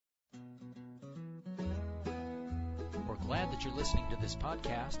glad that you're listening to this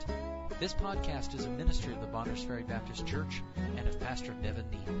podcast. This podcast is a ministry of the Bonners Ferry Baptist Church and of Pastor Nevin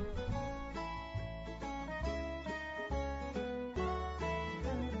Neal.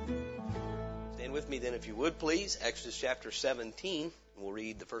 Stand with me then, if you would, please. Exodus chapter 17. We'll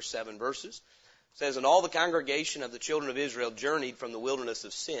read the first 7 verses. It says, "And all the congregation of the children of Israel journeyed from the wilderness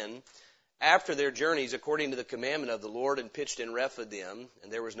of Sin, after their journeys according to the commandment of the Lord, and pitched in Rephidim,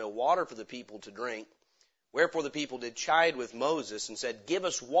 and there was no water for the people to drink. Wherefore the people did chide with Moses, and said, Give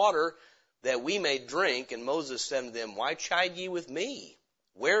us water, that we may drink. And Moses said unto them, Why chide ye with me?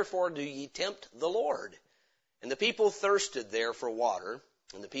 Wherefore do ye tempt the Lord? And the people thirsted there for water,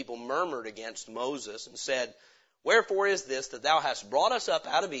 and the people murmured against Moses, and said, Wherefore is this, that thou hast brought us up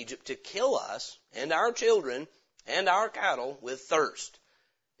out of Egypt to kill us, and our children, and our cattle, with thirst?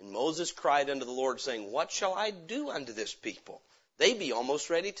 And Moses cried unto the Lord, saying, What shall I do unto this people? They be almost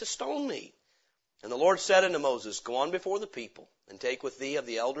ready to stone me. And the Lord said unto Moses, Go on before the people, and take with thee of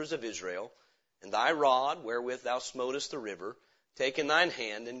the elders of Israel, and thy rod, wherewith thou smotest the river, take in thine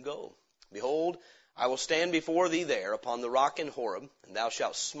hand, and go. Behold, I will stand before thee there upon the rock in Horeb, and thou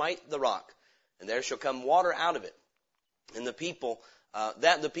shalt smite the rock, and there shall come water out of it, and the people,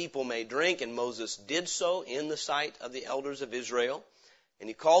 that the people may drink. And Moses did so in the sight of the elders of Israel. And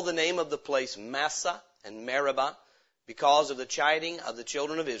he called the name of the place Massah and Meribah, because of the chiding of the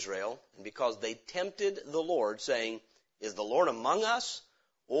children of Israel, and because they tempted the Lord, saying, Is the Lord among us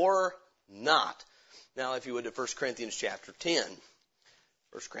or not? Now, if you would, to 1 Corinthians chapter 10.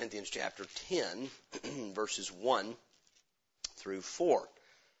 1 Corinthians chapter 10, verses 1 through 4. The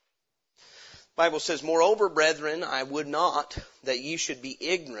Bible says, Moreover, brethren, I would not that ye should be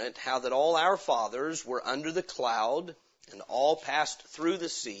ignorant how that all our fathers were under the cloud, and all passed through the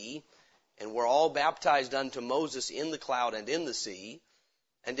sea, and were all baptized unto Moses in the cloud and in the sea,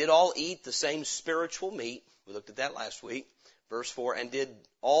 and did all eat the same spiritual meat. We looked at that last week. Verse 4, and did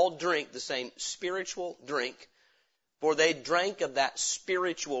all drink the same spiritual drink, for they drank of that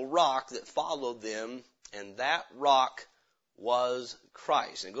spiritual rock that followed them, and that rock was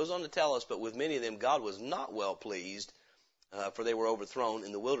Christ. And it goes on to tell us, but with many of them God was not well pleased, for they were overthrown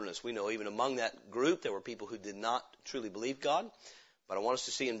in the wilderness. We know even among that group there were people who did not truly believe God. But I want us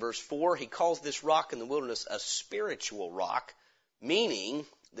to see in verse 4, he calls this rock in the wilderness a spiritual rock, meaning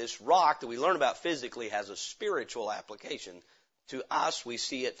this rock that we learn about physically has a spiritual application. To us, we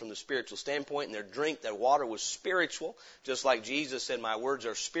see it from the spiritual standpoint, and their drink, their water was spiritual, just like Jesus said, My words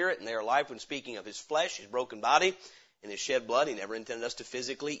are spirit, and they are life, when speaking of his flesh, his broken body, and his shed blood. He never intended us to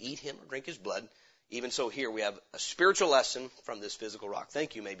physically eat him or drink his blood. Even so, here we have a spiritual lesson from this physical rock.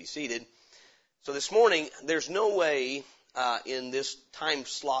 Thank you. You may be seated. So this morning, there's no way in this time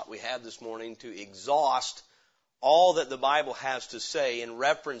slot we have this morning to exhaust all that the Bible has to say in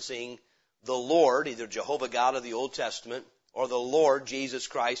referencing the Lord, either Jehovah God of the Old Testament or the Lord Jesus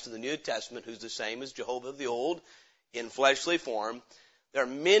Christ of the New Testament, who's the same as Jehovah of the Old in fleshly form. There are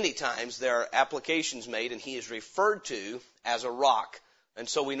many times there are applications made, and he is referred to as a rock. And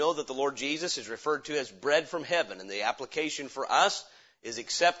so we know that the Lord Jesus is referred to as bread from heaven. And the application for us is,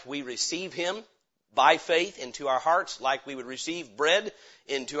 except we receive him by faith into our hearts, like we would receive bread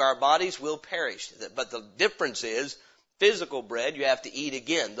into our bodies, will perish. But the difference is, physical bread you have to eat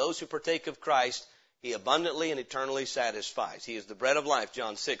again. Those who partake of Christ, he abundantly and eternally satisfies. He is the bread of life,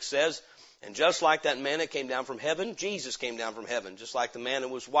 John 6 says. And just like that manna came down from heaven, Jesus came down from heaven. Just like the manna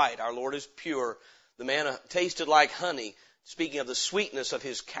was white, our Lord is pure. The manna tasted like honey. Speaking of the sweetness of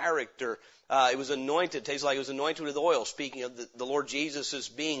his character, it was anointed, tastes like it was anointed with oil. Speaking of the Lord Jesus as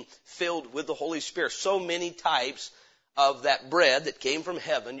being filled with the Holy Spirit. So many types of that bread that came from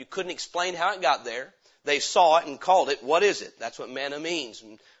heaven. You couldn't explain how it got there. They saw it and called it, what is it? That's what manna means.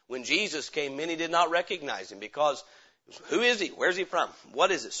 And when Jesus came, many did not recognize him, because who is he? Where's he from? What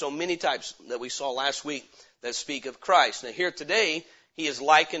is it? So many types that we saw last week that speak of Christ. Now here today, he is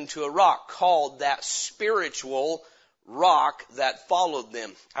likened to a rock, called that spiritual rock that followed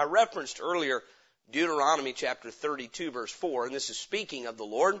them. I referenced earlier Deuteronomy chapter 32 verse 4, and this is speaking of the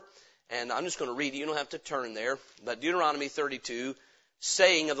Lord, and I'm just going to read it. You don't have to turn there, but Deuteronomy 32,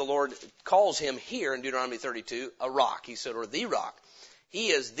 saying of the Lord, calls him here in Deuteronomy 32 a rock. He said, or the rock. He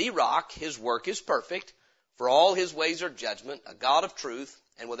is the rock. His work is perfect, for all his ways are judgment, a God of truth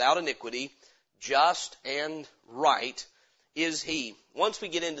and without iniquity, just and right is he. Once we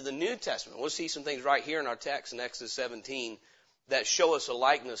get into the New Testament, we'll see some things right here in our text in Exodus 17 that show us a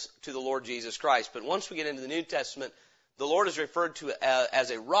likeness to the Lord Jesus Christ. But once we get into the New Testament, the Lord is referred to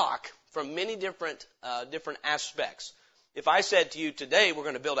as a rock from many different aspects. If I said to you today, we're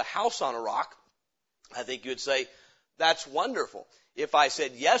going to build a house on a rock, I think you would say, that's wonderful. If I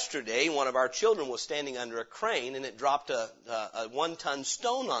said yesterday one of our children was standing under a crane and it dropped a 1-ton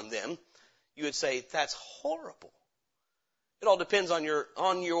stone on them, you would say, that's horrible. It all depends on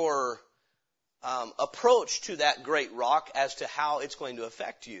your approach to that great rock as to how it's going to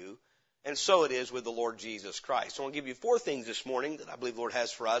affect you. And so it is with the Lord Jesus Christ. So I want to give you 4 things this morning that I believe the Lord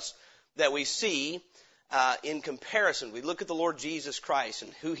has for us that we see in comparison. We look at the Lord Jesus Christ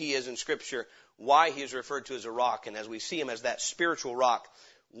and who He is in Scripture, why He is referred to as a rock, and as we see Him as that spiritual rock,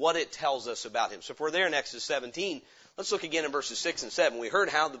 what it tells us about Him. So if we're there in Exodus 17, let's look again in verses 6 and 7. We heard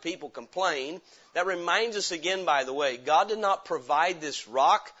how the people complained. That reminds us again, by the way, God did not provide this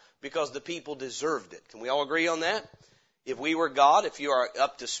rock because the people deserved it. Can we all agree on that? If we were God, if you are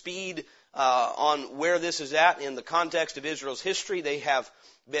up to speed on where this is at in the context of Israel's history,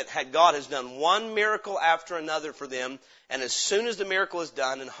 God has done one miracle after another for them, and as soon as the miracle is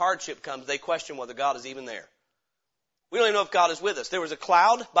done and hardship comes, they question whether God is even there. We don't even know if God is with us. There was a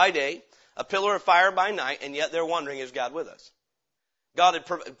cloud by day, a pillar of fire by night, and yet they're wondering, is God with us? God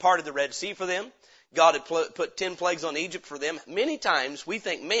had parted the Red Sea for them. God had put 10 plagues on Egypt for them. Many times we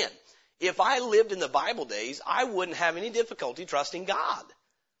think, man, if I lived in the Bible days, I wouldn't have any difficulty trusting God.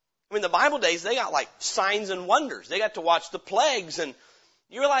 I mean, the Bible days, they got like signs and wonders. They got to watch the plagues, and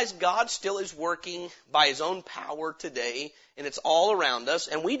you realize God still is working by His own power today, and it's all around us.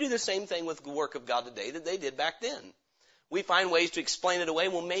 And we do the same thing with the work of God today that they did back then. We find ways to explain it away.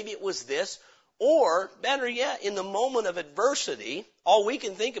 Well, maybe it was this. Or, better yet, in the moment of adversity, all we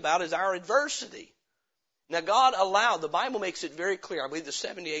can think about is our adversity. Now, God allowed, the Bible makes it very clear, I believe the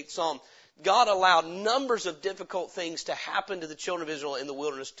 78th Psalm, God allowed numbers of difficult things to happen to the children of Israel in the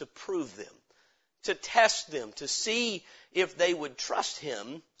wilderness to prove them, to test them, to see if they would trust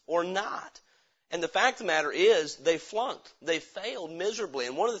Him or not. And the fact of the matter is, they flunked. They failed miserably.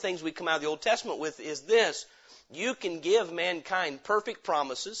 And one of the things we come out of the Old Testament with is this: you can give mankind perfect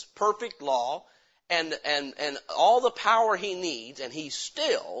promises, perfect law, and all the power he needs, and he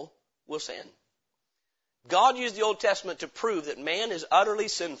still will sin. God used the Old Testament to prove that man is utterly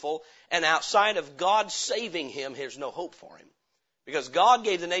sinful, and outside of God saving him, there's no hope for him. Because God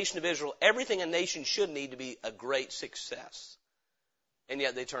gave the nation of Israel everything a nation should need to be a great success. And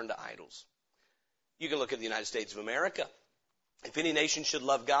yet they turned to idols. You can look at the United States of America. If any nation should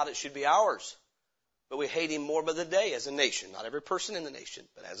love God, it should be ours. But we hate Him more by the day as a nation. Not every person in the nation,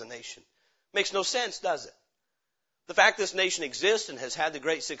 but as a nation. Makes no sense, does it? The fact this nation exists and has had the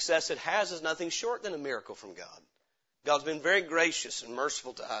great success it has is nothing short than a miracle from God. God's been very gracious and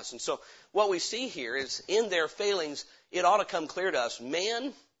merciful to us. And so what we see here is in their failings, it ought to come clear to us,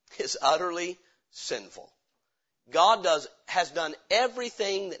 man is utterly sinful. God has done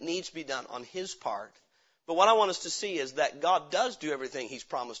everything that needs to be done on His part. But what I want us to see is that God does do everything He's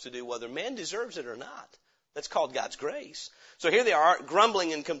promised to do, whether man deserves it or not. That's called God's grace. So here they are,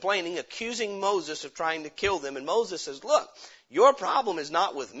 grumbling and complaining, accusing Moses of trying to kill them. And Moses says, look, your problem is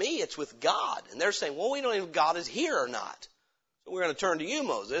not with me, it's with God. And they're saying, well, we don't know if God is here or not. So we're going to turn to you,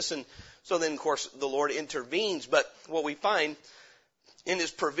 Moses. And so then, of course, the Lord intervenes. But what we find in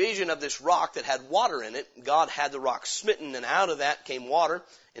His provision of this rock that had water in it, God had the rock smitten, and out of that came water.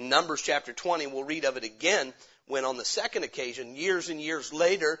 In Numbers chapter 20, we'll read of it again, when on the second occasion, years and years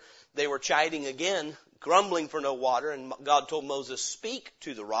later, they were chiding again, grumbling for no water, and God told Moses, speak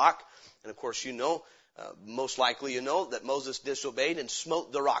to the rock. And of course, you know, most likely you know that Moses disobeyed and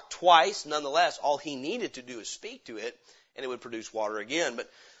smote the rock twice. Nonetheless, all he needed to do is speak to it, and it would produce water again. But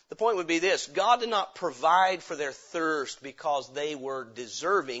the point would be this: God did not provide for their thirst because they were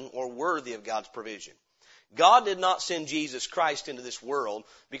deserving or worthy of God's provision. God did not send Jesus Christ into this world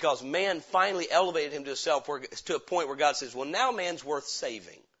because man finally elevated Him to Himself to a point where God says, well, now man's worth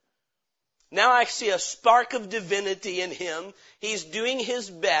saving. Now I see a spark of divinity in him. He's doing his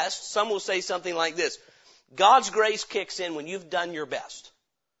best. Some will say something like this: God's grace kicks in when you've done your best.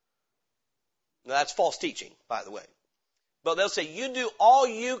 Now that's false teaching, by the way. But they'll say, you do all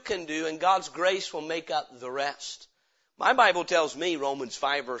you can do and God's grace will make up the rest. My Bible tells me, Romans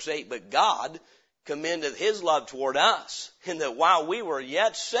 5 verse 8, but God commendeth His love toward us, in that while we were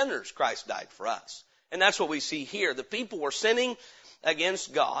yet sinners, Christ died for us. And that's what we see here. The people were sinning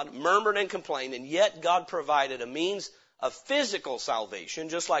against God, murmured and complained, and yet God provided a means of physical salvation,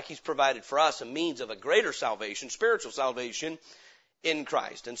 just like He's provided for us a means of a greater salvation, spiritual salvation in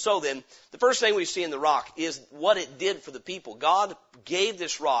Christ. And so then, the first thing we see in the rock is what it did for the people. God gave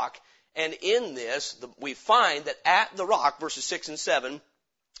this rock, and in this, we find that at the rock, verses 6 and 7,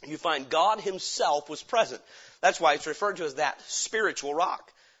 you find God Himself was present. That's why it's referred to as that spiritual rock.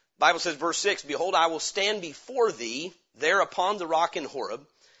 The Bible says, verse 6, behold, I will stand before thee there upon the rock in Horeb,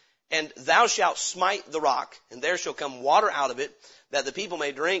 And thou shalt smite the rock, and there shall come water out of it, that the people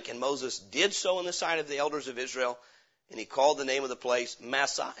may drink. And Moses did so in the sight of the elders of Israel. And he called the name of the place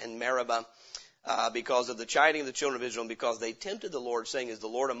Massah and Meribah, because of the chiding of the children of Israel, and because they tempted the Lord, saying, is the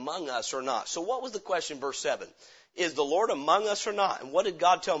Lord among us or not? So what was the question, verse 7? Is the Lord among us or not? And what did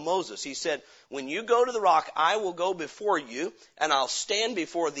God tell Moses? He said, when you go to the rock, I will go before you, and I'll stand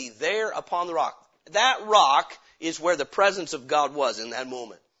before thee there upon the rock. That rock is where the presence of God was in that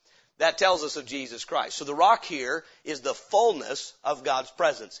moment. That tells us of Jesus Christ. So the rock here is the fullness of God's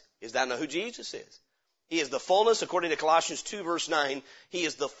presence. Is that not who Jesus is? He is the fullness, according to Colossians 2 verse 9, he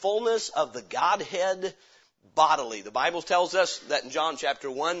is the fullness of the Godhead bodily. The Bible tells us that in John chapter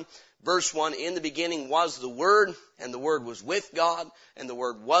 1, verse 1, in the beginning was the Word, and the Word was with God, and the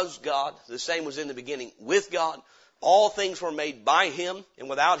Word was God. The same was in the beginning with God. All things were made by Him, and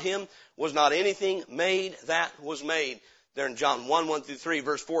without Him was not anything made that was made. There in John 1 through 3,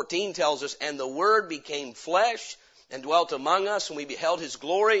 verse 14 tells us, and the Word became flesh and dwelt among us, and we beheld His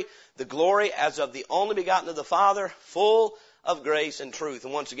glory, the glory as of the only begotten of the Father, full of grace and truth.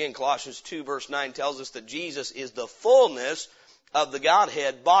 And once again, Colossians 2 verse 9 tells us that Jesus is the fullness of the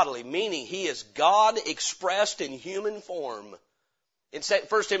Godhead bodily, meaning He is God expressed in human form. In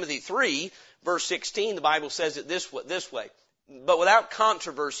 1 Timothy 3 verse 16, the Bible says it this way, but without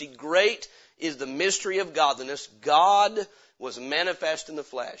controversy, great is the mystery of godliness. God was manifest in the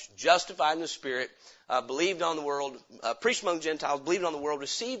flesh, justified in the Spirit, believed on the world, preached among the Gentiles, believed on the world,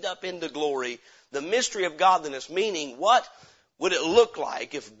 received up into glory. The mystery of godliness, meaning what would it look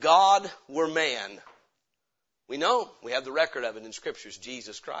like if God were man? We know, we have the record of it in Scriptures,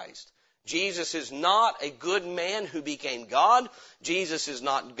 Jesus Christ. Jesus is not a good man who became God. Jesus is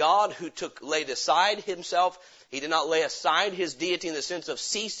not God who laid aside Himself. He did not lay aside His deity in the sense of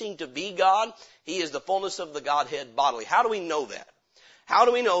ceasing to be God. He is the fullness of the Godhead bodily. How do we know that? How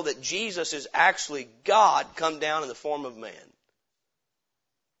do we know that Jesus is actually God come down in the form of man?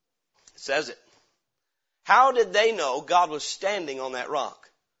 It says it. How did they know God was standing on that rock?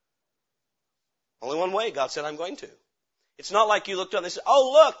 Only one way. God said, I'm going to. It's not like you looked up and said,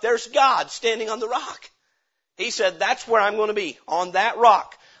 oh, look, there's God standing on the rock. He said, that's where I'm going to be, on that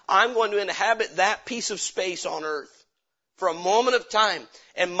rock. I'm going to inhabit that piece of space on earth for a moment of time.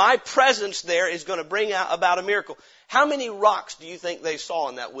 And my presence there is going to bring about a miracle. How many rocks do you think they saw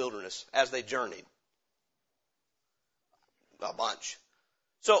in that wilderness as they journeyed? A bunch.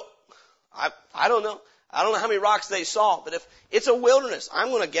 So, I don't know. I don't know how many rocks they saw, but if it's a wilderness, I'm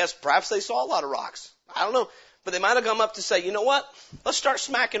going to guess perhaps they saw a lot of rocks. I don't know. But they might have come up to say, you know what? Let's start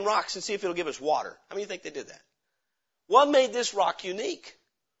smacking rocks and see if it'll give us water. How many think they did that? What made this rock unique?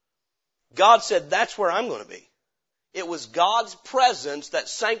 God said, that's where I'm going to be. It was God's presence that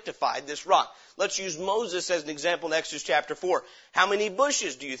sanctified this rock. Let's use Moses as an example in Exodus chapter 4. How many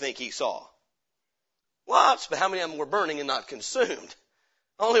bushes do you think he saw? Lots, but how many of them were burning and not consumed?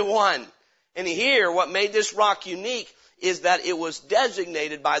 Only one. And here, what made this rock unique is that it was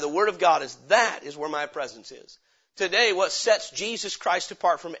designated by the Word of God as that is where my presence is. Today, what sets Jesus Christ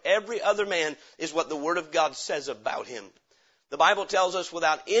apart from every other man is what the Word of God says about Him. The Bible tells us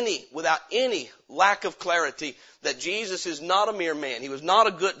without any lack of clarity that Jesus is not a mere man. He was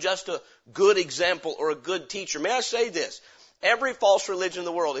not just a good example or a good teacher. May I say this? Every false religion in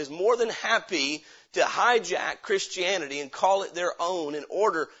the world is more than happy to hijack Christianity and call it their own in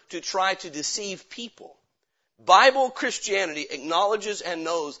order to try to deceive people. Bible Christianity acknowledges and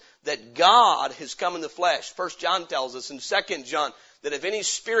knows that God has come in the flesh. 1 John tells us in 2 John that if any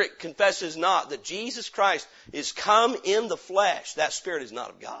spirit confesses not that Jesus Christ is come in the flesh, that spirit is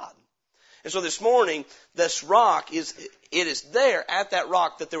not of God. And so this morning, this rock it is there at that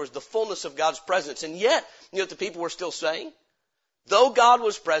rock that there was the fullness of God's presence. And yet, you know what the people were still saying? Though God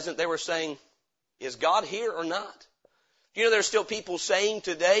was present, they were saying, is God here or not? You know, there's still people saying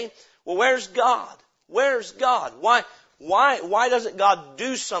today, well, where's God? Where's God? Why doesn't God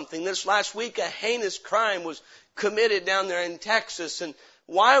do something? This last week, a heinous crime was committed down there in Texas, and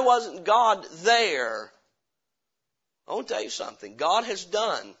why wasn't God there? I want to tell you something. God has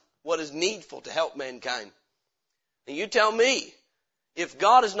done what is needful to help mankind. And you tell me, if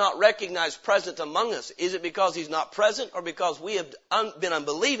God is not recognized present among us, is it because He's not present or because we have been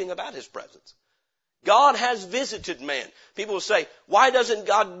unbelieving about His presence? God has visited man. People will say, why doesn't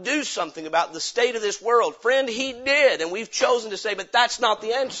God do something about the state of this world? Friend, He did, and we've chosen to say, but that's not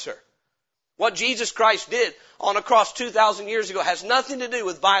the answer. What Jesus Christ did on a cross 2,000 years ago has nothing to do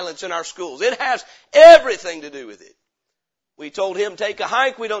with violence in our schools. It has everything to do with it. We told Him, take a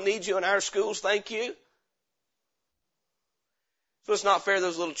hike. We don't need you in our schools. Thank you. So it's not fair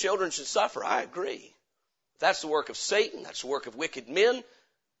those little children should suffer. I agree. That's the work of Satan. That's the work of wicked men.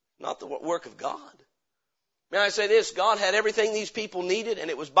 not the work of God. May I say this, God had everything these people needed, and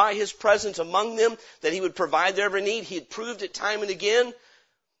it was by His presence among them that He would provide their every need. He had proved it time and again.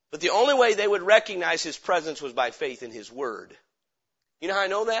 But the only way they would recognize His presence was by faith in His Word. You know how I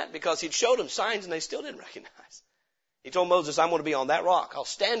know that? Because He'd showed them signs and they still didn't recognize. He told Moses, I'm going to be on that rock. I'll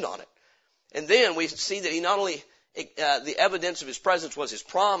stand on it. And then we see that He not only, the evidence of His presence was His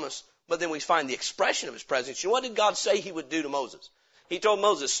promise, but then we find the expression of His presence. You know what did God say He would do to Moses? He told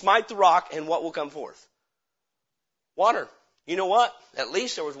Moses, smite the rock and what will come forth? Water. You know what? At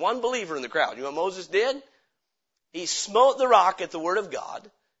least there was one believer in the crowd. You know what Moses did? He smote the rock at the word of God,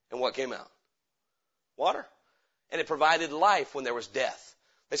 and what came out? Water. And it provided life when there was death.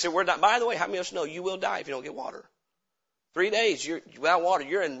 They said, by the way, how many of us know you will die if you don't get water? 3 days without water,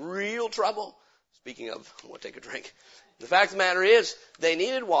 you're in real trouble. Speaking of, I'm going to take a drink. The fact of the matter is, they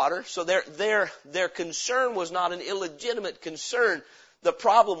needed water, so their concern was not an illegitimate concern. The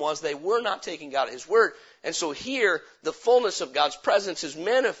problem was they were not taking God at His word. And so here, the fullness of God's presence is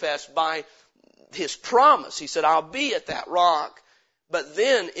manifest by His promise. He said, I'll be at that rock. But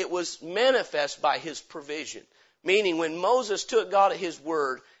then it was manifest by His provision. Meaning when Moses took God at His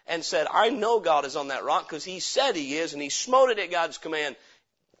word and said, I know God is on that rock because He said He is, and he smote it at God's command.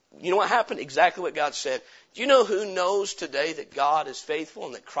 You know what happened? Exactly what God said. Do you know who knows today that God is faithful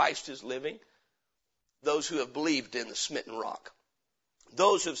and that Christ is living? Those who have believed in the smitten rock.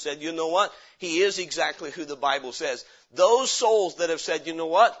 Those who have said, you know what? He is exactly who the Bible says. Those souls that have said, you know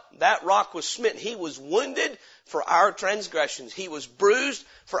what? That rock was smitten. He was wounded for our transgressions. He was bruised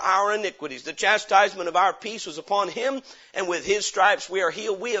for our iniquities. The chastisement of our peace was upon Him, and with His stripes we are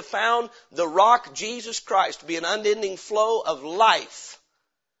healed. We have found the rock, Jesus Christ, to be an unending flow of life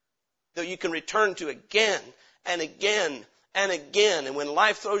that you can return to again and again and again. And when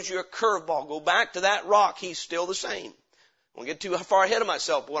life throws you a curveball, go back to that rock. He's still the same. I won't get too far ahead of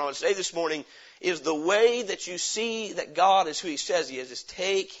myself, but what I want to say this morning is the way that you see that God is who He says He is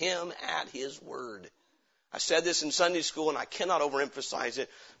take Him at His word. I said this in Sunday school, and I cannot overemphasize it.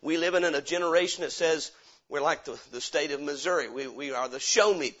 We live in a generation that says we're like the state of Missouri. We are the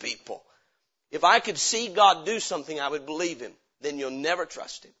show me people. If I could see God do something, I would believe Him. Then you'll never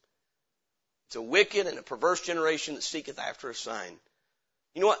trust Him. It's a wicked and a perverse generation that seeketh after a sign.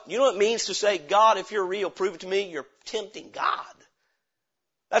 You know what it means to say, God, if you're real, prove it to me? You're tempting God.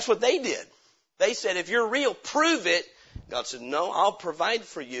 That's what they did. They said, if you're real, prove it. God said, no, I'll provide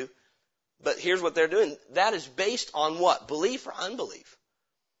for you. But here's what they're doing. That is based on what? Belief or unbelief?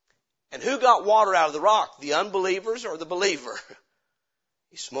 And who got water out of the rock? The unbelievers or the believer?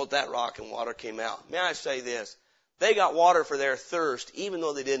 He smote that rock and water came out. May I say this? They got water for their thirst, even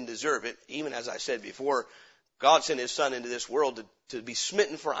though they didn't deserve it. Even as I said before, God sent His Son into this world to be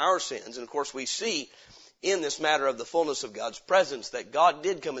smitten for our sins. And of course we see in this matter of the fullness of God's presence that God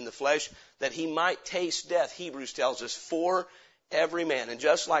did come in the flesh that He might taste death. Hebrews tells us, for every man. And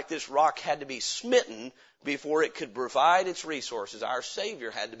just like this rock had to be smitten before it could provide its resources, our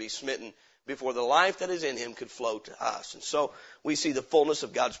Savior had to be smitten before the life that is in Him could flow to us. And so we see the fullness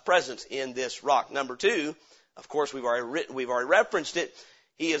of God's presence in this rock. Number two, of course we've already referenced it.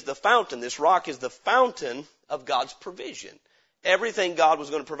 He is the fountain. This rock is the fountain of God's provision. Everything God was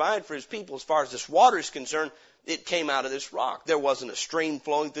going to provide for His people as far as this water is concerned, it came out of this rock. There wasn't a stream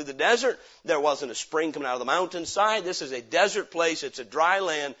flowing through the desert. There wasn't a spring coming out of the mountainside. This is a desert place. It's a dry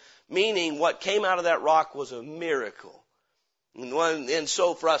land, meaning what came out of that rock was a miracle. And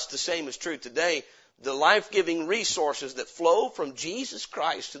so for us, the same is true today. The life-giving resources that flow from Jesus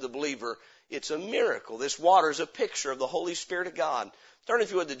Christ to the believer, it's a miracle. This water is a picture of the Holy Spirit of God. Turn,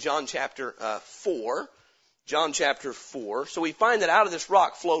 if you would, to John chapter 4. John chapter 4. So we find that out of this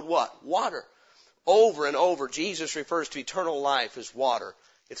rock flowed what? Water. Over and over, Jesus refers to eternal life as water.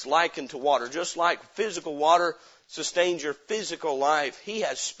 It's likened to water. Just like physical water sustains your physical life, He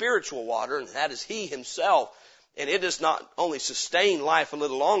has spiritual water, and that is He Himself. And it does not only sustain life a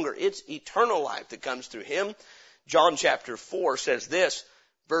little longer, it's eternal life that comes through Him. John chapter 4 says this,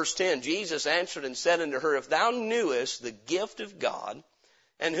 verse 10, Jesus answered and said unto her, if thou knewest the gift of God,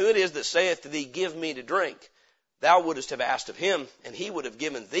 and who it is that saith to thee, give me to drink, thou wouldest have asked of Him, and He would have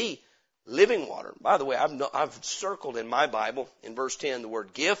given thee living water. By the way, I've circled in my Bible, in verse 10, the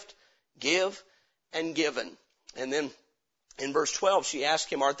word gift, give, and given. And then in verse 12, she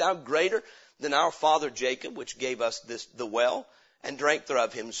asked Him, art thou greater than our father Jacob, which gave us the well, and drank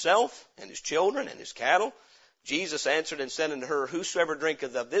thereof himself, and his children, and his cattle? Jesus answered and said unto her, whosoever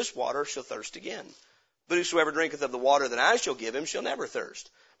drinketh of this water shall thirst again. But whosoever drinketh of the water that I shall give him shall never thirst.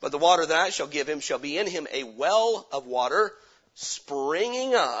 But the water that I shall give him shall be in him a well of water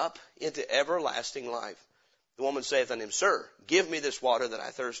springing up into everlasting life. The woman saith unto him, Sir, give me this water that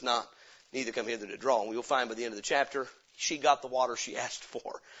I thirst not, neither come hither to draw. And we will find by the end of the chapter, she got the water she asked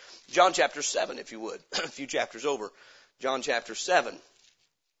for. John chapter 7, if you would, a few chapters over. John chapter 7.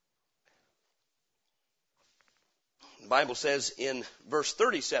 The Bible says in verse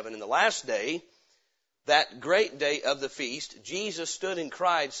 37, in the last day, that great day of the feast, Jesus stood and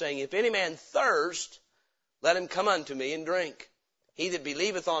cried, saying, If any man thirst, let him come unto me and drink. He that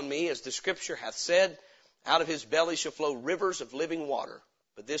believeth on me, as the Scripture hath said, out of his belly shall flow rivers of living water.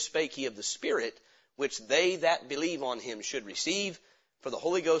 But this spake he of the Spirit, which they that believe on him should receive. For the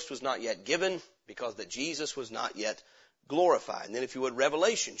Holy Ghost was not yet given, because that Jesus was not yet glorified. And then if you would,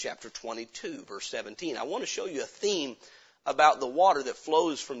 Revelation chapter 22, verse 17. I want to show you a theme about the water that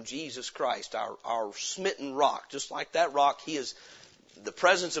flows from Jesus Christ, our smitten rock. Just like that rock, the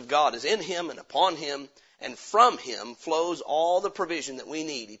presence of God is in him and upon him, and from him flows all the provision that we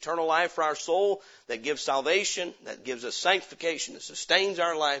need. Eternal life for our soul, that gives salvation, that gives us sanctification, that sustains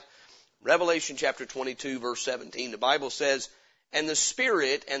our life. Revelation chapter 22, verse 17, the Bible says, And the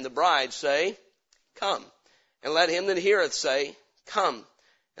Spirit and the bride say, Come. And let him that heareth say, Come.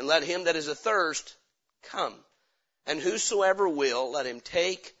 And let him that is athirst, come. And whosoever will, let him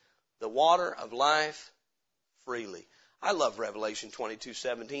take the water of life freely. I love Revelation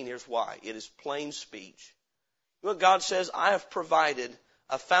 22:17. Here's why. It is plain speech. You know what God says? I have provided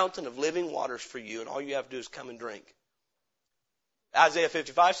a fountain of living waters for you, and all you have to do is come and drink. Isaiah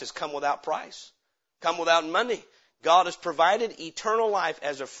 55 says, Come without price. Come without money. God has provided eternal life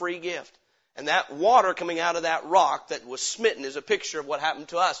as a free gift. And that water coming out of that rock that was smitten is a picture of what happened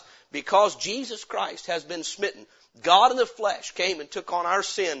to us. Because Jesus Christ has been smitten, God in the flesh came and took on our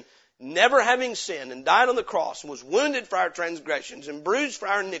sin, never having sinned, and died on the cross, and was wounded for our transgressions and bruised for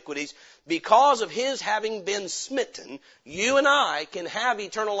our iniquities. Because of his having been smitten, you and I can have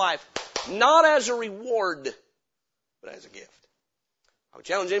eternal life, not as a reward, but as a gift. I would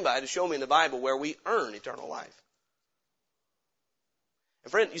challenge anybody to show me in the Bible where we earn eternal life. And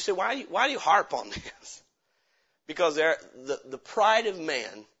friend, you say, why do you harp on this? Because the pride of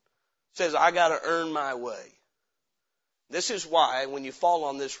man says, I got to earn my way. This is why when you fall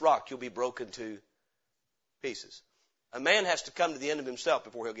on this rock, you'll be broken to pieces. A man has to come to the end of himself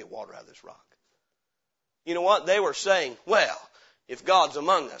before he'll get water out of this rock. You know what? They were saying, well, if God's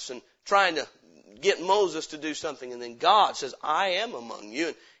among us, and trying to get Moses to do something, and then God says, I am among you,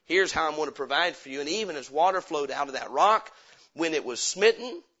 and here's how I'm going to provide for you. And even as water flowed out of that rock, when it was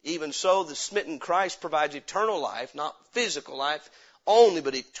smitten, even so the smitten Christ provides eternal life, not physical life only,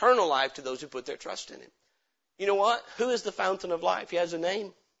 but eternal life to those who put their trust in him. You know what? Who is the fountain of life? He has a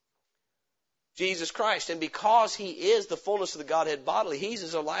name. Jesus Christ. And because he is the fullness of the Godhead bodily, he's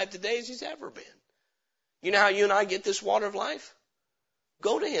as alive today as he's ever been. You know how you and I get this water of life?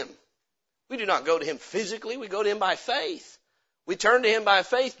 Go to him. We do not go to him physically. We go to him by faith. We turn to him by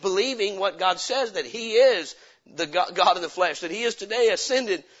faith, believing what God says, that he is the God in the flesh, that he is today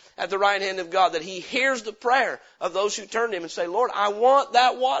ascended at the right hand of God, that he hears the prayer of those who turn to him and say, Lord, I want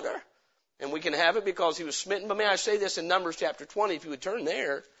that water. And we can have it because he was smitten. But may I say this in Numbers chapter 20, if you would turn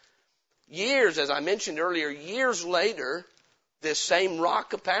there. Years, as I mentioned earlier, years later, this same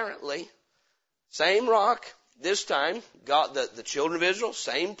rock apparently, same rock, this time, God, the children of Israel,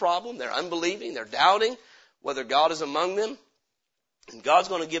 same problem. They're unbelieving, they're doubting whether God is among them. And God's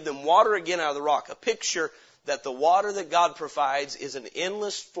going to give them water again out of the rock. A picture that the water that God provides is an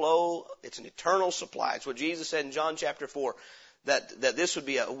endless flow. It's an eternal supply. It's what Jesus said in John chapter 4, that this would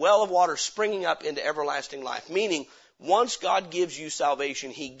be a well of water springing up into everlasting life. Meaning, once God gives you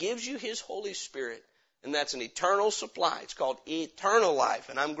salvation, he gives you his Holy Spirit. And that's an eternal supply. It's called eternal life.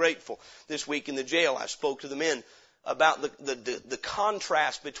 And I'm grateful. This week in the jail, I spoke to the men about the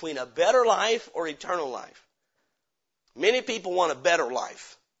contrast between a better life or eternal life. Many people want a better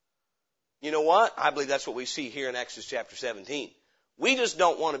life. You know what? I believe that's what we see here in Exodus chapter 17. We just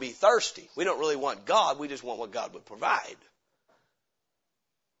don't want to be thirsty. We don't really want God. We just want what God would provide.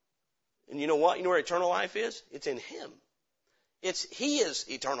 And you know what? You know where eternal life is? It's in him. He is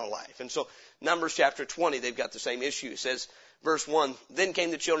eternal life. And so Numbers chapter 20, they've got the same issue. It says, verse 1, Then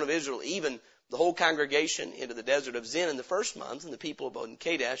came the children of Israel, even the whole congregation, into the desert of Zin in the first month, and the people abode in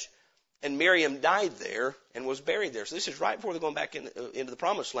Kadesh. And Miriam died there and was buried there. So this is right before they're going back into the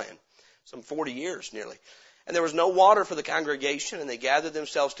promised land. Some 40 years nearly. And there was no water for the congregation, and they gathered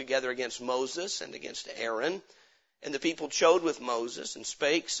themselves together against Moses and against Aaron. And the people chode with Moses and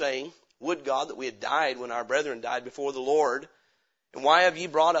spake, saying, Would God that we had died when our brethren died before the Lord. And why have ye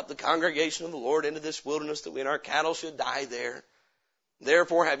brought up the congregation of the Lord into this wilderness, that we and our cattle should die there?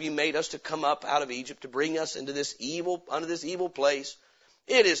 Therefore have ye made us to come up out of Egypt, to bring us into unto this evil place.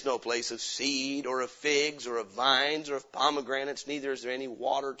 It is no place of seed or of figs or of vines or of pomegranates, neither is there any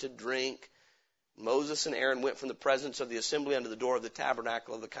water to drink. Moses and Aaron went from the presence of the assembly unto the door of the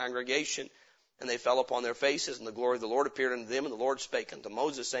tabernacle of the congregation, and they fell upon their faces, and the glory of the Lord appeared unto them, and the Lord spake unto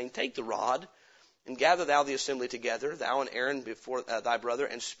Moses, saying, Take the rod, and gather thou the assembly together, thou and Aaron before thy brother,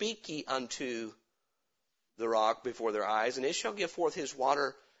 and speak ye unto the rock before their eyes, and it shall give forth his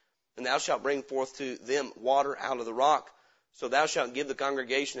water, and thou shalt bring forth to them water out of the rock. So thou shalt give the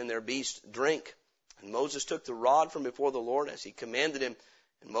congregation and their beasts drink. And Moses took the rod from before the Lord as he commanded him.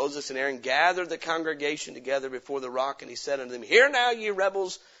 And Moses and Aaron gathered the congregation together before the rock, and he said unto them, Hear now, ye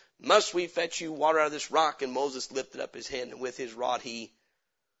rebels, must we fetch you water out of this rock? And Moses lifted up his hand, and with his rod he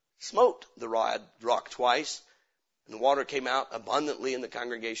smote the rock twice. And the water came out abundantly, and the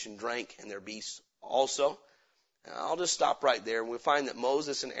congregation drank, and their beasts also. And I'll just stop right there. We'll find that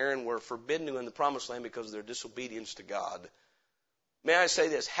Moses and Aaron were forbidden to go in the promised land because of their disobedience to God. May I say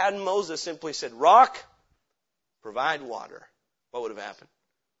this? Had Moses simply said, Rock, provide water, what would have happened?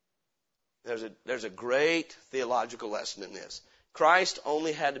 There's a great theological lesson in this. Christ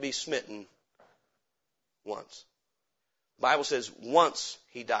only had to be smitten once. The Bible says once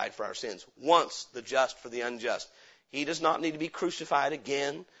he died for our sins. Once the just for the unjust. He does not need to be crucified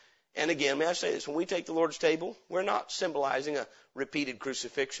again and again. May I say this? When we take the Lord's table, we're not symbolizing a repeated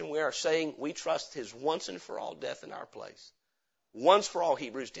crucifixion. We are saying we trust his once and for all death in our place. Once for all,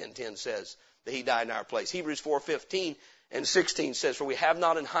 Hebrews 10:10 says that he died in our place. Hebrews 4:15 and 16 says, For we have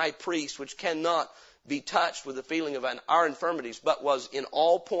not an high priest which cannot be touched with the feeling of our infirmities, but was in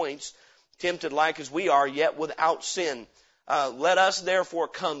all points tempted like as we are, yet without sin. Let us therefore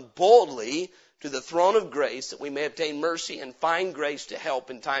come boldly to the throne of grace, that we may obtain mercy and find grace to help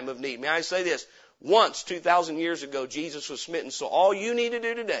in time of need. May I say this? Once, 2,000 years ago, Jesus was smitten. So all you need to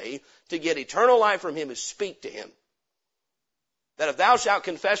do today to get eternal life from him is speak to him. That if thou shalt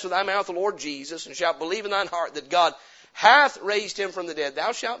confess with thy mouth the Lord Jesus, and shalt believe in thine heart that God hath raised him from the dead,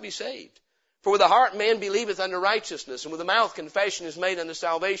 thou shalt be saved. For with the heart man believeth unto righteousness, and with the mouth confession is made unto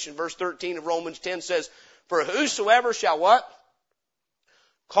salvation. Verse 13 of Romans 10 says, For whosoever shall what?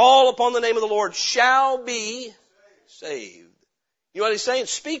 Call upon the name of the Lord shall be saved. You know what he's saying?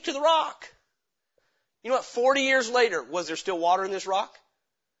 Speak to the rock. You know what? 40 years later, was there still water in this rock?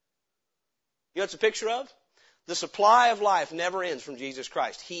 You know what it's a picture of? The supply of life never ends from Jesus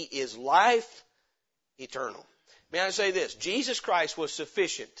Christ. He is life eternal. May I say this? Jesus Christ was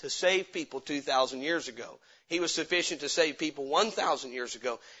sufficient to save people 2,000 years ago. He was sufficient to save people 1,000 years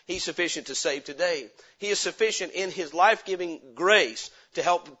ago. He's sufficient to save today. He is sufficient in his life-giving grace to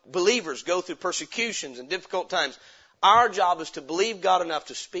help believers go through persecutions and difficult times. Our job is to believe God enough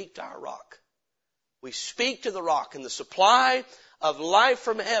to speak to our rock. We speak to the rock, and the supply of life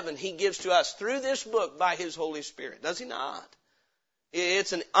from heaven he gives to us through this book by his Holy Spirit. Does he not?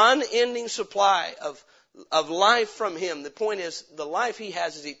 It's an unending supply of life from him. The point is, the life he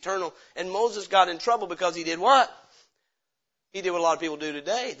has is eternal. And Moses got in trouble because he did what? He did what a lot of people do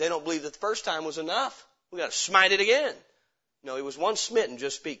today. They don't believe that the first time was enough. We got to smite it again. No, he was once smitten.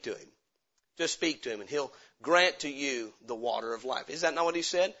 Just speak to him. Just speak to him, and he'll grant to you the water of life. Is that not what he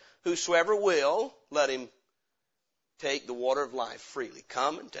said? Whosoever will, let him take the water of life freely.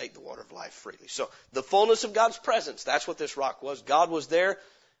 Come and take the water of life freely. So the fullness of God's presence, that's what this rock was. God was there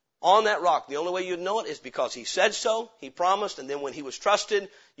on that rock. The only way you'd know it is because he said so, he promised, and then when he was trusted,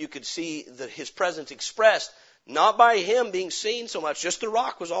 you could see his presence expressed, not by him being seen so much, just the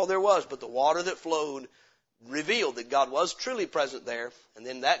rock was all there was, but the water that flowed revealed that God was truly present there, and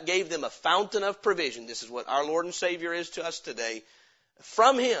then that gave them a fountain of provision. This is what our Lord and Savior is to us today.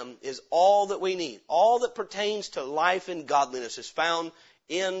 From him is all that we need. All that pertains to life and godliness is found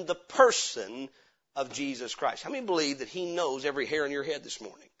in the person of Jesus Christ. How many believe that he knows every hair in your head this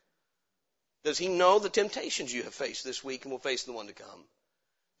morning? Does he know the temptations you have faced this week and will face the one to come?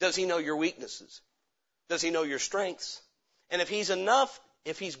 Does he know your weaknesses? Does he know your strengths? And if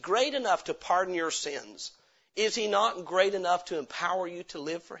he's great enough to pardon your sins, is he not great enough to empower you to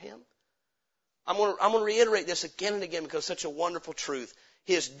live for him? I'm going to reiterate this again and again because it's such a wonderful truth.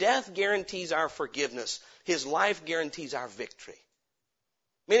 His death guarantees our forgiveness. His life guarantees our victory.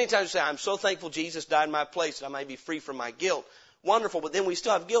 Many times we say, I'm so thankful Jesus died in my place that I may be free from my guilt. Wonderful, but then we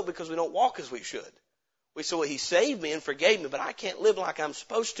still have guilt because we don't walk as we should. We say, well, he saved me and forgave me, but I can't live like I'm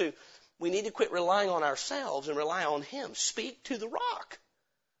supposed to. We need to quit relying on ourselves and rely on him. Speak to the rock.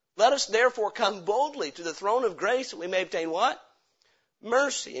 Let us therefore come boldly to the throne of grace that we may obtain what?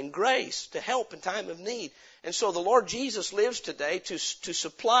 Mercy and grace to help in time of need. And so the Lord Jesus lives today to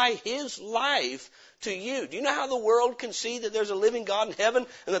supply his life to you. Do you know how the world can see that there's a living God in heaven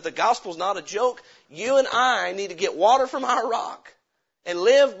and that the gospel's not a joke? You and I need to get water from our rock and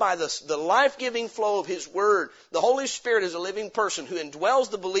live by the life-giving flow of His Word. The Holy Spirit is a living person who indwells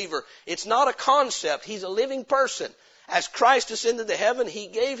the believer. It's not a concept. He's a living person. As Christ ascended to heaven, He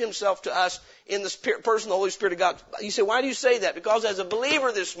gave Himself to us in the person, the Holy Spirit of God. You say, why do you say that? Because as a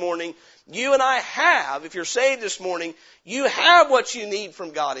believer this morning, you and I have, if you're saved this morning, you have what you need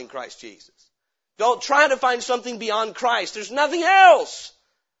from God in Christ Jesus. Don't try to find something beyond Christ. There's nothing else.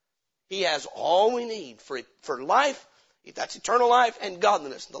 He has all we need for life. That's eternal life and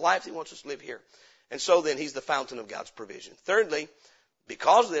godliness, the life He wants us to live here. And so then He's the fountain of God's provision. Thirdly,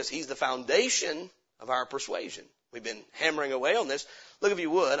 because of this, He's the foundation of our persuasion. We've been hammering away on this. Look, if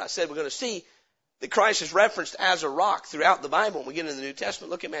you would, I said we're going to see that Christ is referenced as a rock throughout the Bible. When we get into the New Testament,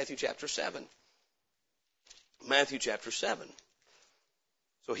 look at Matthew chapter 7. Matthew chapter 7.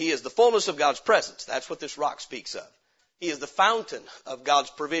 So He is the fullness of God's presence. That's what this rock speaks of. He is the fountain of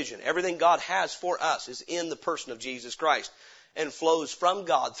God's provision. Everything God has for us is in the person of Jesus Christ and flows from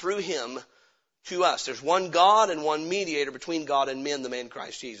God through Him to us. There's one God and one mediator between God and men, the man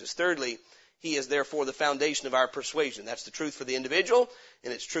Christ Jesus. Thirdly, He is therefore the foundation of our persuasion. That's the truth for the individual,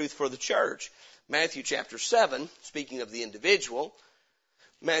 and it's truth for the church. Matthew chapter 7, speaking of the individual,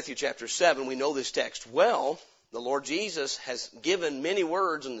 Matthew chapter 7, we know this text well. The Lord Jesus has given many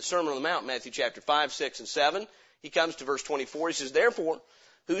words in the Sermon on the Mount, Matthew chapter 5, 6, and 7. He comes to verse 24. He says, therefore,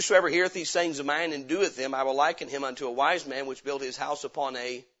 whosoever heareth these sayings of mine and doeth them, I will liken him unto a wise man which built his house upon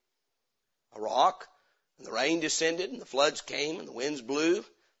a rock. And the rain descended, and the floods came, and the winds blew,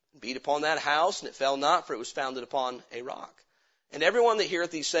 and beat upon that house, and it fell not, for it was founded upon a rock. And everyone that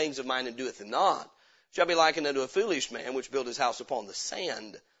heareth these sayings of mine and doeth them not shall be likened unto a foolish man which built his house upon the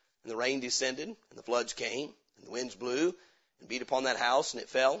sand. And the rain descended, and the floods came, and the winds blew, and beat upon that house, and it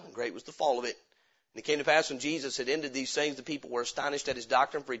fell, and great was the fall of it. And it came to pass when Jesus had ended these sayings, the people were astonished at His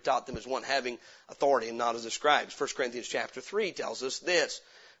doctrine, for He taught them as one having authority and not as the scribes. 1 Corinthians chapter 3 tells us this.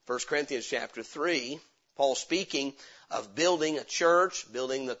 1 Corinthians chapter 3, Paul speaking of building a church,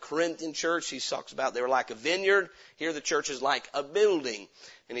 building the Corinthian church. He talks about they were like a vineyard. Here the church is like a building.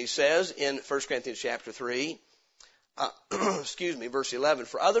 And he says in 1 Corinthians chapter 3, verse 11,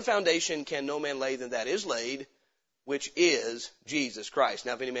 for other foundation can no man lay than that is laid, which is Jesus Christ.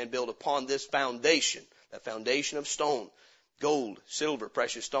 Now if any man build upon this foundation, that foundation of stone, gold, silver,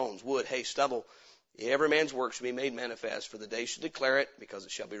 precious stones, wood, hay, stubble, every man's work shall be made manifest, for the day shall declare it, because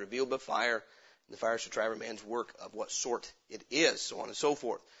it shall be revealed by fire, and the fire shall try every man's work of what sort it is, so on and so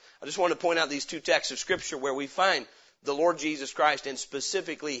forth. I just want to point out these two texts of Scripture where we find the Lord Jesus Christ and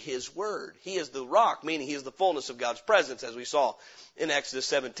specifically His Word. He is the rock, meaning He is the fullness of God's presence, as we saw in Exodus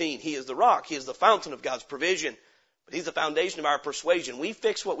 17. He is the rock. He is the fountain of God's provision. But He's the foundation of our persuasion. We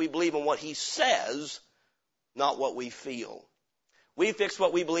fix what we believe on what He says, not what we feel. We fix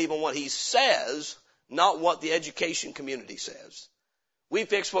what we believe on what He says, not what the education community says. We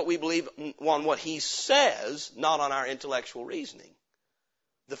fix what we believe on what He says, not on our intellectual reasoning.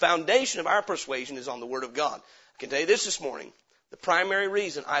 The foundation of our persuasion is on the Word of God. I can tell you this morning. The primary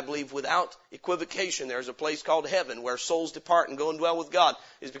reason I believe without equivocation there is a place called heaven where souls depart and go and dwell with God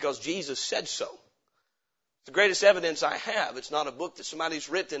is because Jesus said so. The greatest evidence I have, it's not a book that somebody's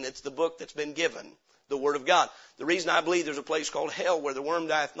written, it's the book that's been given, the Word of God. The reason I believe there's a place called hell where the worm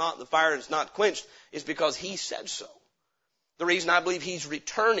dieth not and the fire is not quenched is because He said so. The reason I believe He's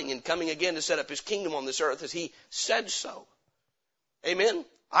returning and coming again to set up His kingdom on this earth is He said so. Amen?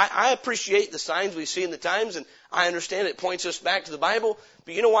 I appreciate the signs we see in the times, and I understand it points us back to the Bible.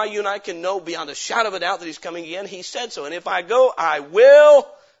 But you know why you and I can know beyond a shadow of a doubt that He's coming again? He said so. And if I go, I will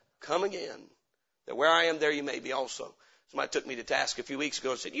come again. That where I am, there you may be also. Somebody took me to task a few weeks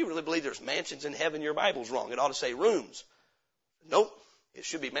ago and said, you really believe there's mansions in heaven? Your Bible's wrong. It ought to say rooms. Nope. It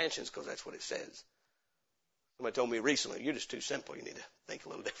should be mansions because that's what it says. Somebody told me recently, you're just too simple. You need to think a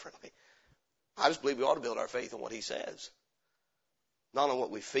little differently. I just believe we ought to build our faith on what He says, not on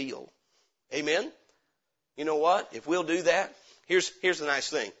what we feel. Amen? You know what? If we'll do that, here's the nice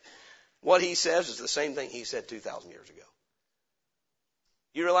thing. What He says is the same thing He said 2,000 years ago.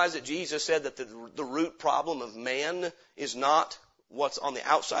 You realize that Jesus said that the root problem of man is not what's on the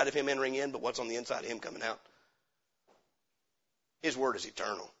outside of him entering in, but what's on the inside of him coming out. His Word is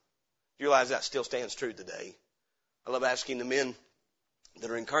eternal. You realize that still stands true today. I love asking the men that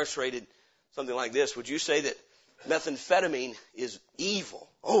are incarcerated something like this. Would you say that methamphetamine is evil?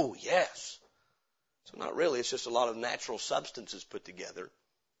 Oh, yes. So not really. It's just a lot of natural substances put together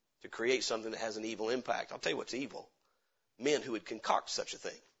to create something that has an evil impact. I'll tell you what's evil. Men who would concoct such a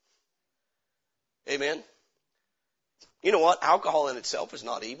thing. Amen? You know what? Alcohol in itself is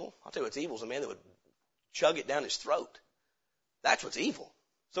not evil. I'll tell you what's evil is a man that would chug it down his throat. That's what's evil.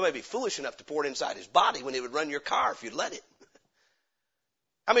 Somebody would be foolish enough to pour it inside his body when it would run your car if you'd let it.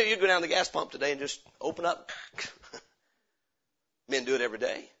 How many of you go down to the gas pump today and just open up? Men do it every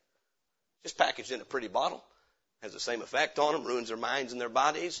day. Just packaged in a pretty bottle. Has the same effect on them, ruins their minds and their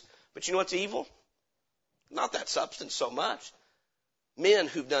bodies. But you know what's evil? Not that substance so much. Men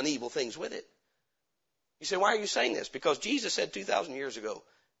who've done evil things with it. You say, why are you saying this? Because Jesus said 2,000 years ago,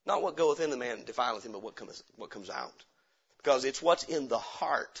 not what goeth in the man defileth him, but what comes out. Because it's what's in the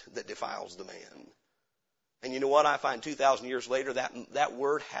heart that defiles the man. And you know what? I find 2,000 years later, that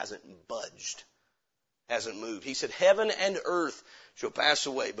word hasn't budged, hasn't moved. He said, heaven and earth shall pass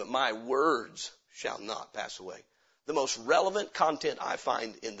away, but my words shall not pass away. The most relevant content I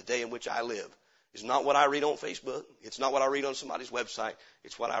find in the day in which I live is not what I read on Facebook. It's not what I read on somebody's website.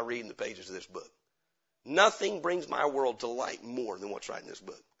 It's what I read in the pages of this book. Nothing brings my world to light more than what's right in this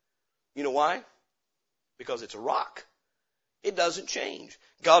book. You know why? Because it's a rock. It doesn't change.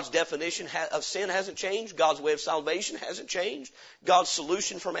 God's definition of sin hasn't changed. God's way of salvation hasn't changed. God's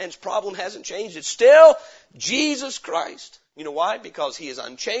solution for man's problem hasn't changed. It's still Jesus Christ. You know why? Because He is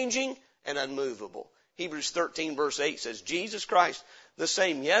unchanging and unmovable. Hebrews 13 verse 8 says, Jesus Christ, the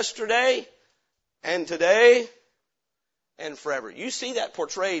same yesterday and today and forever. You see that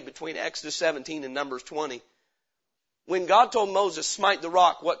portrayed between Exodus 17 and Numbers 20. When God told Moses, smite the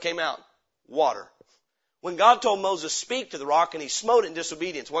rock, what came out? Water. When God told Moses, speak to the rock, and he smote it in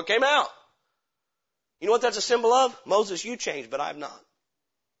disobedience, what came out? You know what that's a symbol of? Moses, you changed, but I've not.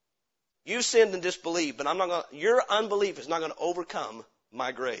 You sinned and disbelieved, but your unbelief is not going to overcome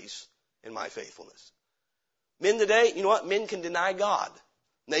my grace and my faithfulness. Men today, you know what? Men can deny God.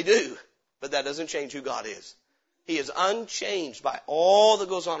 And they do. But that doesn't change who God is. He is unchanged by all that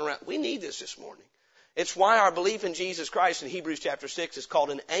goes on around. We need this morning. It's why our belief in Jesus Christ in Hebrews chapter 6 is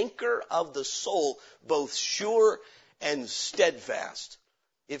called an anchor of the soul, both sure and steadfast.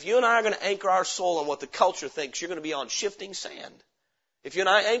 If you and I are going to anchor our soul on what the culture thinks, you're going to be on shifting sand. If you and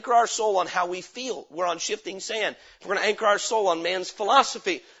I anchor our soul on how we feel, we're on shifting sand. If we're going to anchor our soul on man's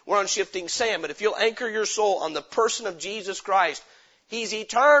philosophy, we're on shifting sand. But if you'll anchor your soul on the person of Jesus Christ, He's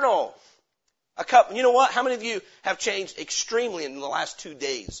eternal. You know what? How many of you have changed extremely in the last 2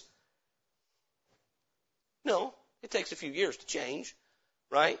 days? No, it takes a few years to change,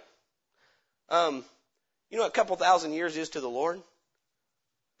 right? You know what a couple thousand years is to the Lord?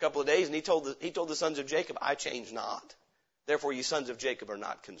 A couple of days, and He told the sons of Jacob, I change not. Therefore, ye sons of Jacob are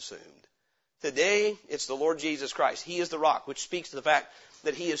not consumed. Today, it's the Lord Jesus Christ. He is the rock, which speaks to the fact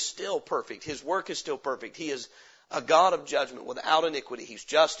that He is still perfect. His work is still perfect. He is a God of judgment without iniquity. He's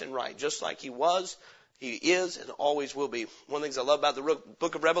just and right, just like He was, He is, and always will be. One of the things I love about the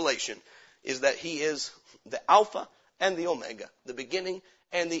book of Revelation is that He is the Alpha and the Omega, the beginning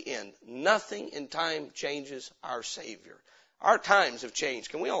and the end. Nothing in time changes our Savior. Our times have changed.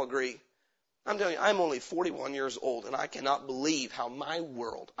 Can we all agree? I'm telling you, I'm only 41 years old, and I cannot believe how my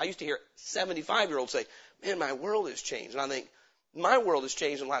world, I used to hear 75-year-olds say, man, my world has changed. And I think, my world has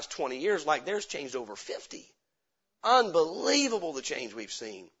changed in the last 20 years like theirs changed over 50. Unbelievable the change we've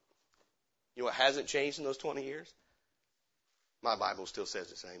seen. You know what hasn't changed in those 20 years? My Bible still says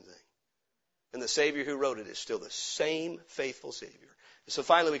the same thing. And the Savior who wrote it is still the same faithful Savior. And so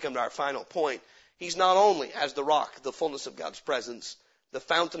finally we come to our final point. He's not only, as the rock, the fullness of God's presence, the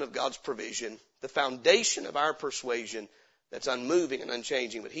fountain of God's provision, the foundation of our persuasion that's unmoving and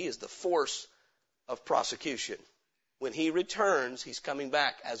unchanging, but He is the force of prosecution. When He returns, He's coming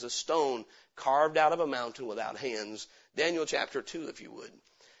back as a stone carved out of a mountain without hands. Daniel chapter 2, if you would.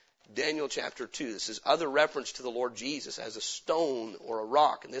 Daniel chapter 2. This is other reference to the Lord Jesus as a stone or a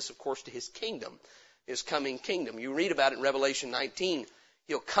rock. And this, of course, to His kingdom, His coming kingdom. You read about it in Revelation 19.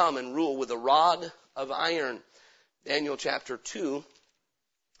 He'll come and rule with a rod of iron. Daniel chapter 2.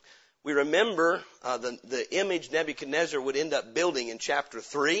 We remember the image Nebuchadnezzar would end up building in chapter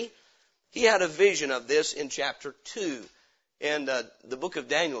 3. He had a vision of this in chapter 2. And the book of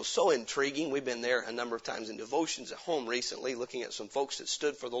Daniel is so intriguing. We've been there a number of times in devotions at home recently, looking at some folks that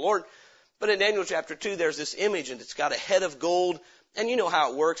stood for the Lord. But in Daniel chapter 2, there's this image, and it's got a head of gold. And you know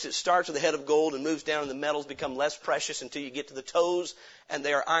how it works. It starts with a head of gold and moves down, and the metals become less precious until you get to the toes, and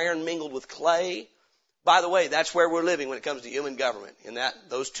they are iron mingled with clay. By the way, that's where we're living when it comes to human government, in that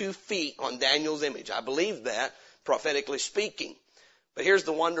those 2 feet on Daniel's image. I believe that, prophetically speaking. But here's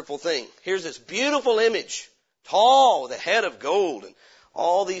the wonderful thing. Here's this beautiful image, tall with a head of gold and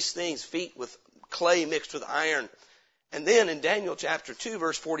all these things, feet with clay mixed with iron. And then in Daniel chapter 2,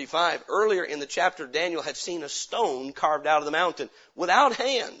 verse 45, earlier in the chapter, Daniel had seen a stone carved out of the mountain without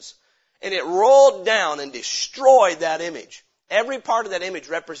hands. And it rolled down and destroyed that image. Every part of that image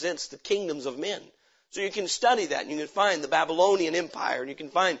represents the kingdoms of men. So you can study that, and you can find the Babylonian Empire, and you can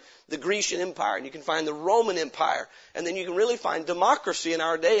find the Grecian Empire, and you can find the Roman Empire, and then you can really find democracy in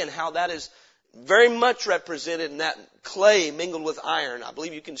our day and how that is very much represented in that clay mingled with iron. I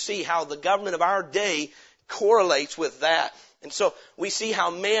believe you can see how the government of our day correlates with that. And so we see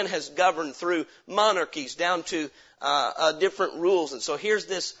how man has governed through monarchies down to different rules. And so here's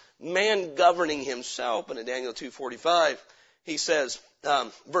this man governing himself. And in Daniel 2:45, he says,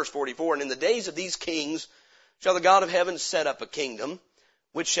 verse 44, and in the days of these kings shall the God of heaven set up a kingdom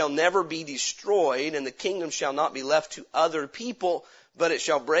which shall never be destroyed, and the kingdom shall not be left to other people, but it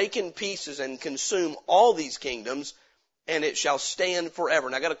shall break in pieces and consume all these kingdoms, and it shall stand forever.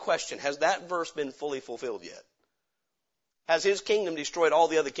 And I got a question. Has that verse been fully fulfilled yet? Has his kingdom destroyed all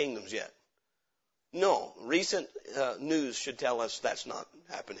the other kingdoms yet? No. Recent news should tell us that's not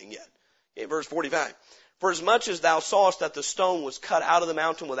happening yet. Okay, verse 45. For as much as thou sawest that the stone was cut out of the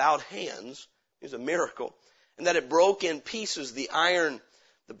mountain without hands, is a miracle, and that it broke in pieces the iron,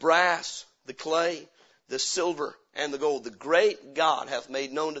 the brass, the clay, the silver, and the gold. The great God hath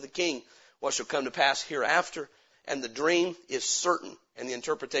made known to the king what shall come to pass hereafter, and the dream is certain, and the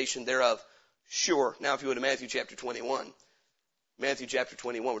interpretation thereof sure. Now if you go to Matthew chapter 21. Matthew chapter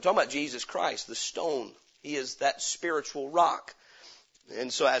 21. We're talking about Jesus Christ, the stone. He is that spiritual rock.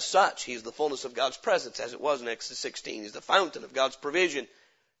 And so as such, he is the fullness of God's presence, as it was in Exodus 16. He's the fountain of God's provision.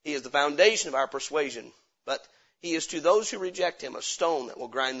 He is the foundation of our persuasion. But he is to those who reject him a stone that will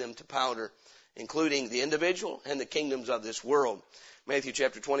grind them to powder, including the individual and the kingdoms of this world. Matthew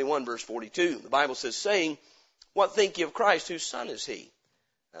chapter 21, verse 42. The Bible says, saying, what think ye of Christ? Whose son is he?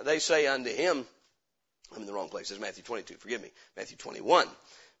 They say unto him, I'm in the wrong place. It's Matthew 22. Forgive me. Matthew 21,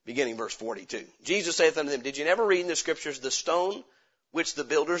 beginning verse 42. Jesus saith unto them, did you never read in the scriptures, the stone which the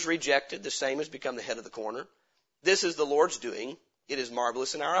builders rejected, the same has become the head of the corner? This is the Lord's doing. It is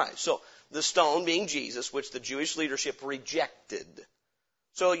marvelous in our eyes. So the stone being Jesus, which the Jewish leadership rejected.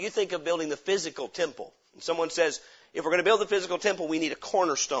 So you think of building the physical temple. And someone says, if we're going to build the physical temple, we need a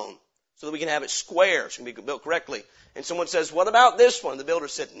cornerstone so that we can have it square, so it can be built correctly. And someone says, what about this one? The builder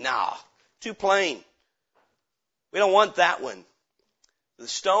said, nah, too plain. We don't want that one. The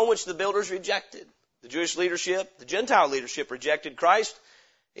stone which the builders rejected. The Jewish leadership, the Gentile leadership rejected Christ.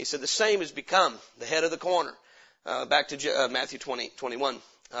 He said the same has become the head of the corner. Back to Matthew 21,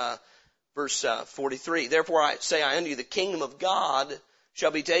 verse 43. Therefore I say unto you, the kingdom of God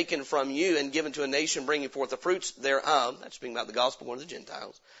shall be taken from you and given to a nation bringing forth the fruits thereof. That's speaking about the gospel going to the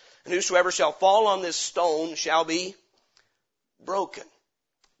Gentiles. And whosoever shall fall on this stone shall be broken.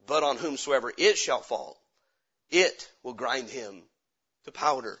 But on whomsoever it shall fall, it will grind him to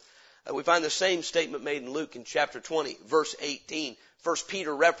powder. We find the same statement made in Luke in chapter 20, verse 18. First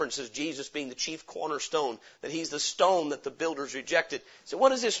Peter references Jesus being the chief cornerstone, that he's the stone that the builders rejected. So what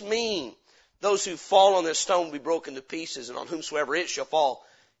does this mean? Those who fall on this stone will be broken to pieces, and on whomsoever it shall fall,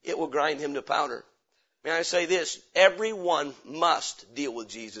 it will grind him to powder. May I say this? Everyone must deal with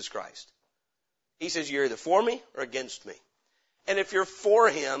Jesus Christ. He says, you're either for me or against me. And if you're for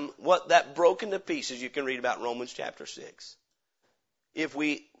him, what that broken to pieces, you can read about Romans chapter 6. If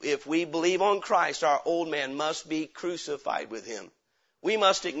we believe on Christ, our old man must be crucified with him. We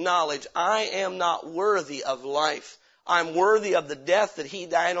must acknowledge, I am not worthy of life. I'm worthy of the death that he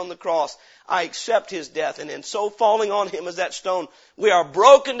died on the cross. I accept his death. And in so falling on him as that stone, we are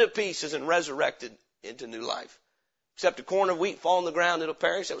broken to pieces and resurrected into new life. Except a corn of wheat fall on the ground, it'll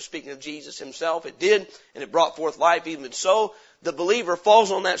perish. That was speaking of Jesus himself. It did, and it brought forth life. Even so, the believer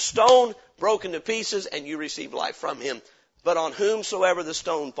falls on that stone, broken to pieces, and you receive life from him. But on whomsoever the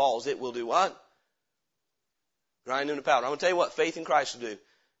stone falls, it will do what? Grind him to powder. I'm going to tell you what faith in Christ will do. You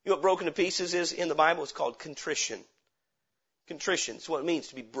know what broken to pieces is in the Bible? It's called contrition. Contrition. It's what it means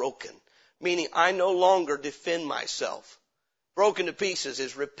to be broken. Meaning I no longer defend myself. Broken to pieces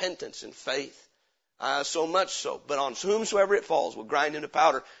is repentance and faith. So much so. But on whomsoever it falls will grind him to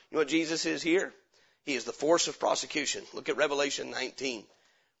powder. You know what Jesus is here? He is the force of prosecution. Look at Revelation 19.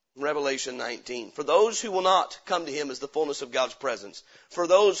 Revelation 19. For those who will not come to him as the fullness of God's presence. For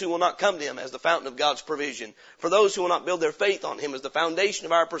those who will not come to him as the fountain of God's provision. For those who will not build their faith on him as the foundation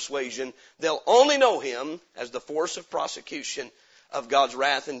of our persuasion. They'll only know him as the force of prosecution of God's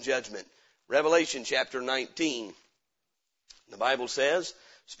wrath and judgment. Revelation chapter 19. The Bible says,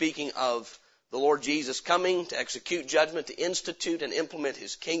 speaking of the Lord Jesus coming to execute judgment, to institute and implement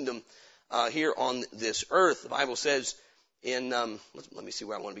his kingdom here on this earth. The Bible says in, let me see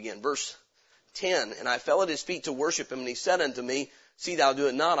where I want to begin. Verse 10, and I fell at his feet to worship him, and he said unto me, see thou do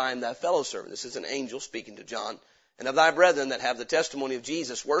it not, I am thy fellow servant. This is an angel speaking to John. And of thy brethren that have the testimony of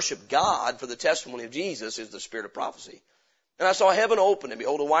Jesus, worship God, for the testimony of Jesus is the spirit of prophecy. And I saw heaven open, and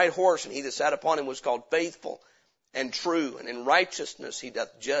behold, a white horse, and he that sat upon him was called Faithful and True, and in righteousness he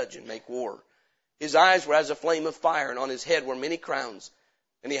doth judge and make war. His eyes were as a flame of fire, and on his head were many crowns.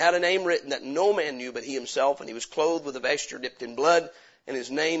 And he had a name written that no man knew but he himself, and he was clothed with a vesture dipped in blood, and his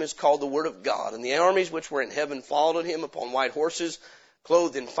name is called the Word of God. And the armies which were in heaven followed him upon white horses,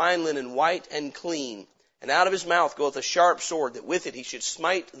 clothed in fine linen, white and clean. And out of his mouth goeth a sharp sword, that with it he should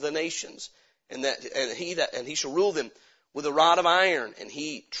smite the nations, and he shall rule them with a rod of iron, and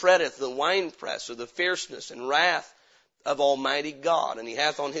he treadeth the winepress of the fierceness and wrath of Almighty God. And he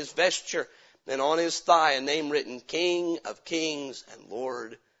hath on his vesture and on his thigh a name written, King of Kings and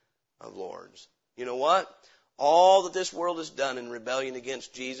Lord of Lords. You know what? All that this world has done in rebellion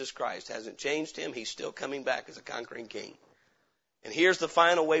against Jesus Christ hasn't changed him. He's still coming back as a conquering king. And here's the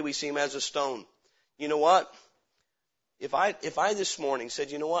final way we see him, as a stone. You know what? If I this morning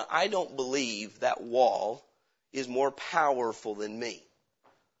said, you know what? I don't believe that wall is more powerful than me,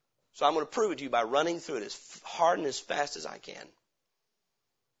 so I'm going to prove it to you by running through it as hard and as fast as I can.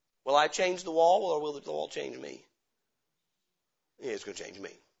 Will I change the wall, or will the wall change me? Yeah, it's going to change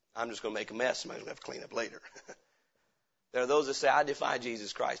me. I'm just going to make a mess. Somebody's going to have to clean up later. There are those that say, I defy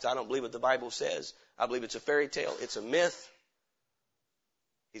Jesus Christ. I don't believe what the Bible says. I believe it's a fairy tale. It's a myth.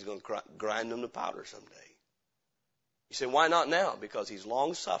 He's going to grind them to powder someday. You say, why not now? Because he's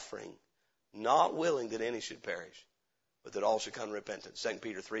long-suffering, not willing that any should perish, but that all should come to repentance. 2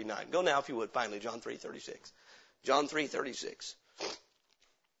 Peter 3:9. Go now, if you would, finally, John 3:36. John 3:36.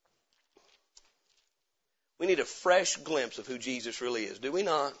 We need a fresh glimpse of who Jesus really is, do we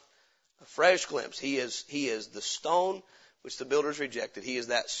not? A fresh glimpse. He is the stone which the builders rejected. He is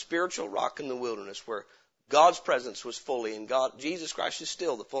that spiritual rock in the wilderness where God's presence was fully, and Jesus Christ is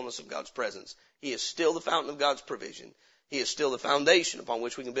still the fullness of God's presence. He is still the fountain of God's provision. He is still the foundation upon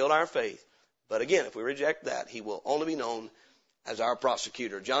which we can build our faith. But again, if we reject that, he will only be known as our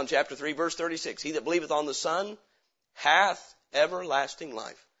prosecutor. John chapter 3, verse 36. He that believeth on the Son hath everlasting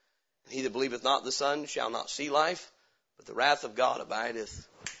life. And he that believeth not the Son shall not see life, but the wrath of God abideth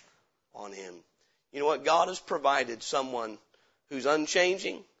on him. You know what? God has provided someone who's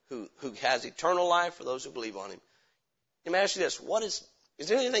unchanging, who has eternal life for those who believe on him. Let me ask you this. Is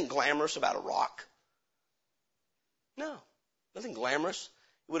there anything glamorous about a rock? No. Nothing glamorous.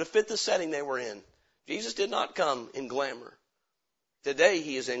 It would have fit the setting they were in. Jesus did not come in glamour. Today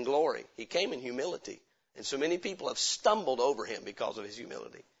he is in glory. He came in humility. And so many people have stumbled over him because of his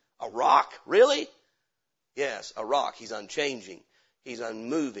humility. A rock? Really? Yes, a rock. He's unchanging. He's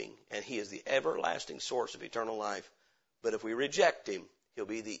unmoving. And he is the everlasting source of eternal life. But if we reject him, he'll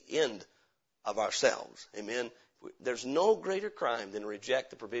be the end of ourselves. Amen? There's no greater crime than to reject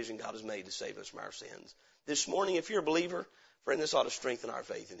the provision God has made to save us from our sins. This morning, if you're a believer, friend, this ought to strengthen our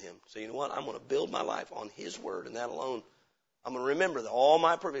faith in him. So you know what? I'm going to build my life on his word and that alone. I'm going to remember that all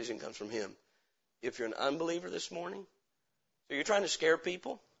my provision comes from him. If you're an unbeliever this morning, so you're trying to scare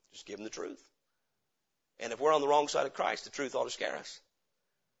people, just give them the truth. And if we're on the wrong side of Christ, the truth ought to scare us.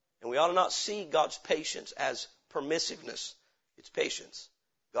 And we ought to not see God's patience as permissiveness. It's patience.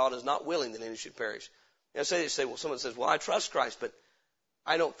 God is not willing that any should perish. Now someone says, well, I trust Christ, but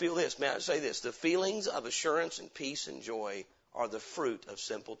I don't feel this. May I say this? The feelings of assurance and peace and joy are the fruit of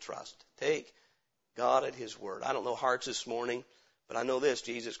simple trust. Take God at his word. I don't know hearts this morning, but I know this.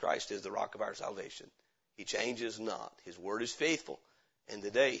 Jesus Christ is the rock of our salvation. He changes not. His word is faithful. And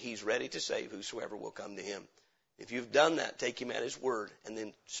today he's ready to save whosoever will come to him. If you've done that, take him at his word and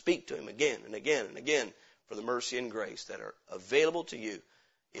then speak to him again and again and again for the mercy and grace that are available to you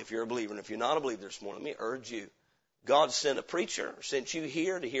if you're a believer. And if you're not a believer this morning, let me urge you. God sent a preacher, sent you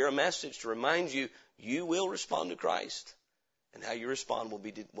here to hear a message to remind you, you will respond to Christ. And how you respond will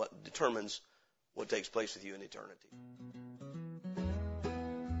be what determines what takes place with you in eternity.